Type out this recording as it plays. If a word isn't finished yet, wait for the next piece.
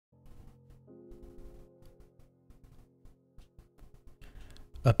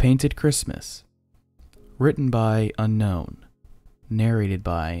A Painted Christmas. Written by Unknown. Narrated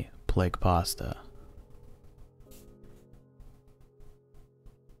by Plague Pasta.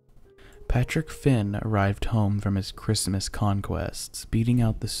 Patrick Finn arrived home from his Christmas conquests, beating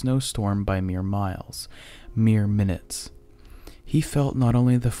out the snowstorm by mere miles, mere minutes. He felt not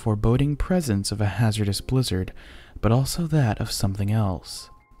only the foreboding presence of a hazardous blizzard, but also that of something else.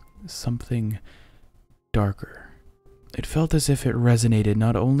 Something darker. It felt as if it resonated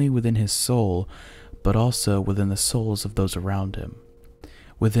not only within his soul, but also within the souls of those around him,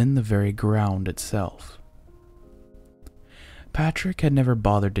 within the very ground itself. Patrick had never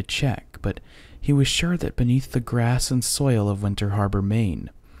bothered to check, but he was sure that beneath the grass and soil of Winter Harbor, Maine,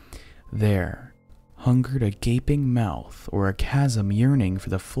 there hungered a gaping mouth or a chasm yearning for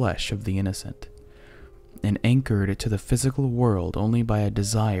the flesh of the innocent, and anchored to the physical world only by a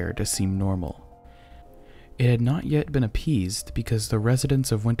desire to seem normal. It had not yet been appeased because the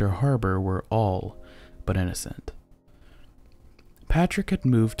residents of Winter Harbor were all but innocent. Patrick had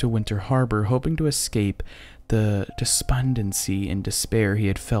moved to Winter Harbor hoping to escape the despondency and despair he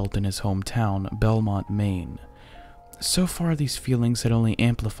had felt in his hometown, Belmont, Maine. So far, these feelings had only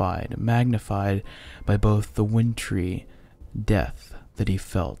amplified, magnified by both the wintry death that he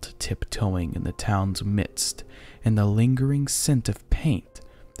felt tiptoeing in the town's midst and the lingering scent of paint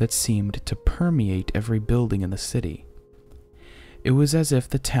that seemed to permeate every building in the city. It was as if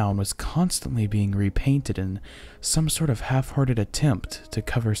the town was constantly being repainted in some sort of half-hearted attempt to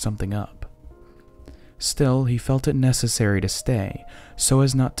cover something up. Still, he felt it necessary to stay, so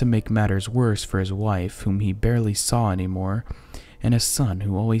as not to make matters worse for his wife, whom he barely saw anymore, and his son,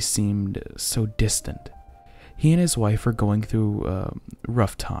 who always seemed so distant. He and his wife were going through a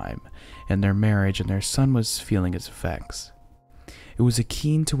rough time in their marriage, and their son was feeling its effects. It was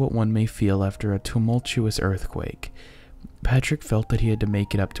akin to what one may feel after a tumultuous earthquake. Patrick felt that he had to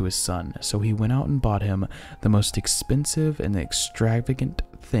make it up to his son, so he went out and bought him the most expensive and extravagant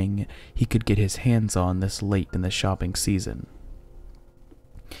thing he could get his hands on this late in the shopping season.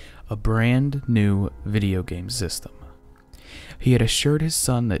 A brand new video game system. He had assured his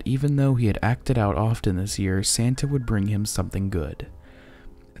son that even though he had acted out often this year, Santa would bring him something good.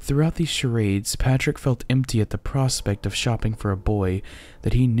 Throughout these charades, Patrick felt empty at the prospect of shopping for a boy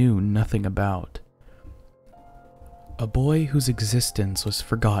that he knew nothing about. A boy whose existence was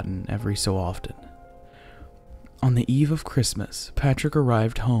forgotten every so often. On the eve of Christmas, Patrick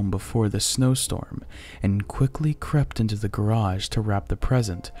arrived home before the snowstorm and quickly crept into the garage to wrap the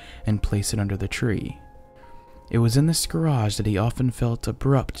present and place it under the tree. It was in this garage that he often felt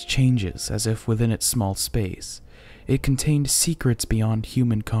abrupt changes as if within its small space. It contained secrets beyond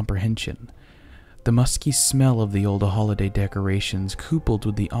human comprehension. The musky smell of the old holiday decorations, coupled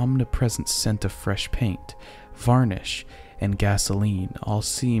with the omnipresent scent of fresh paint, varnish, and gasoline, all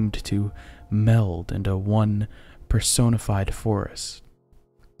seemed to meld into one personified forest.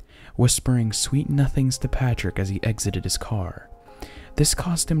 Whispering sweet nothings to Patrick as he exited his car, this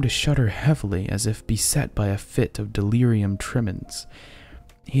caused him to shudder heavily as if beset by a fit of delirium tremens.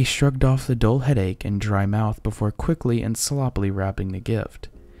 He shrugged off the dull headache and dry mouth before quickly and sloppily wrapping the gift.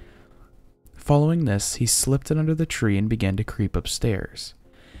 Following this, he slipped it under the tree and began to creep upstairs.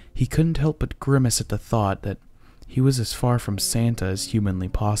 He couldn't help but grimace at the thought that he was as far from Santa as humanly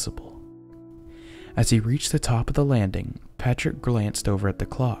possible. As he reached the top of the landing, Patrick glanced over at the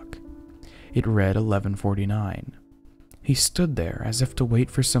clock. It read 11:49. He stood there as if to wait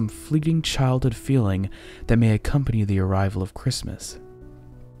for some fleeting childhood feeling that may accompany the arrival of Christmas.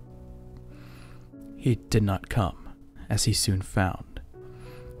 It did not come, as he soon found.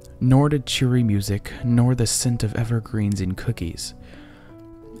 Nor did cheery music, nor the scent of evergreens and cookies.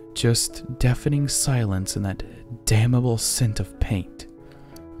 Just deafening silence and that damnable scent of paint.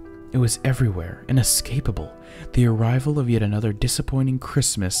 It was everywhere, inescapable. The arrival of yet another disappointing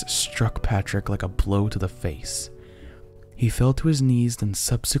Christmas struck Patrick like a blow to the face. He fell to his knees, then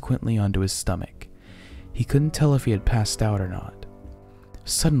subsequently onto his stomach. He couldn't tell if he had passed out or not.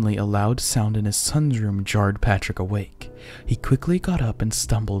 Suddenly, a loud sound in his son's room jarred Patrick awake. He quickly got up and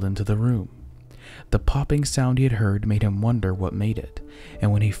stumbled into the room. The popping sound he had heard made him wonder what made it,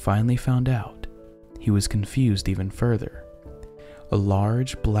 and when he finally found out, he was confused even further. A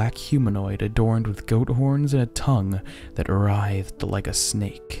large, black humanoid adorned with goat horns and a tongue that writhed like a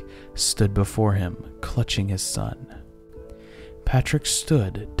snake stood before him, clutching his son. Patrick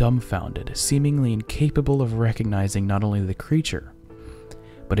stood, dumbfounded, seemingly incapable of recognizing not only the creature,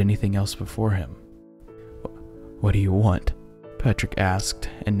 but anything else before him. "What do you want?" Patrick asked.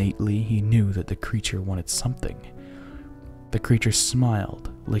 Innately, he knew that the creature wanted something. The creature smiled,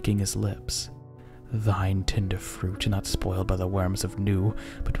 licking his lips. Thine tender fruit, not spoiled by the worms of new,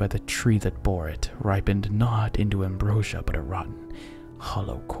 but by the tree that bore it, ripened not into ambrosia, but a rotten,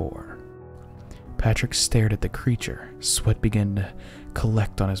 hollow core. Patrick stared at the creature. Sweat began to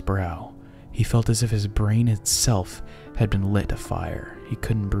collect on his brow. He felt as if his brain itself had been lit afire. He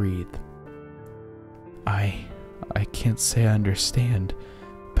couldn't breathe. I can't say I understand,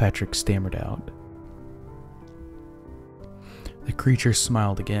 Patrick stammered out. The creature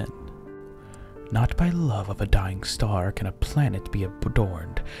smiled again. Not by love of a dying star can a planet be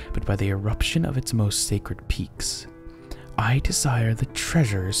adorned, but by the eruption of its most sacred peaks. I desire the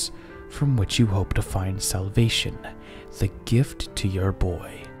treasures from which you hope to find salvation, the gift to your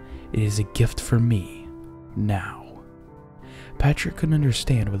boy. It is a gift for me, now. Patrick couldn't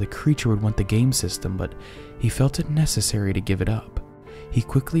understand why the creature would want the game system, but he felt it necessary to give it up. He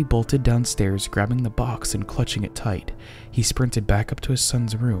quickly bolted downstairs, grabbing the box and clutching it tight. He sprinted back up to his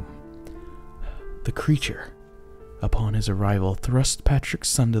son's room. The creature, upon his arrival, thrust Patrick's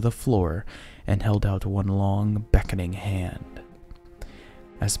son to the floor and held out one long, beckoning hand.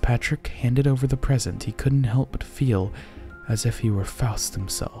 As Patrick handed over the present, he couldn't help but feel as if he were Faust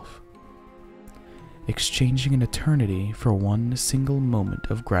himself, exchanging an eternity for one single moment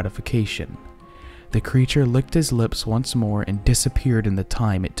of gratification. The creature licked his lips once more and disappeared in the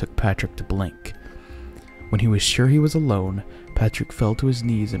time it took Patrick to blink. When he was sure he was alone, Patrick fell to his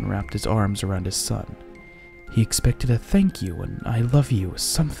knees and wrapped his arms around his son. He expected a thank you and I love you,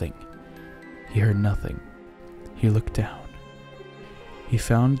 something. He heard nothing. He looked down. He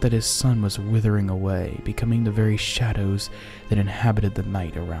found that his son was withering away, becoming the very shadows that inhabited the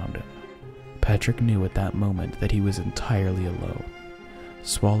night around him. Patrick knew at that moment that he was entirely alone,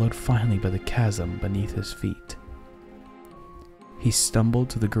 swallowed finally by the chasm beneath his feet. He stumbled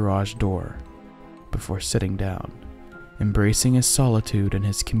to the garage door before sitting down, embracing his solitude and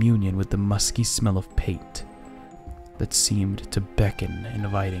his communion with the musky smell of paint that seemed to beckon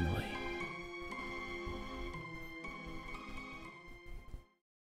invitingly.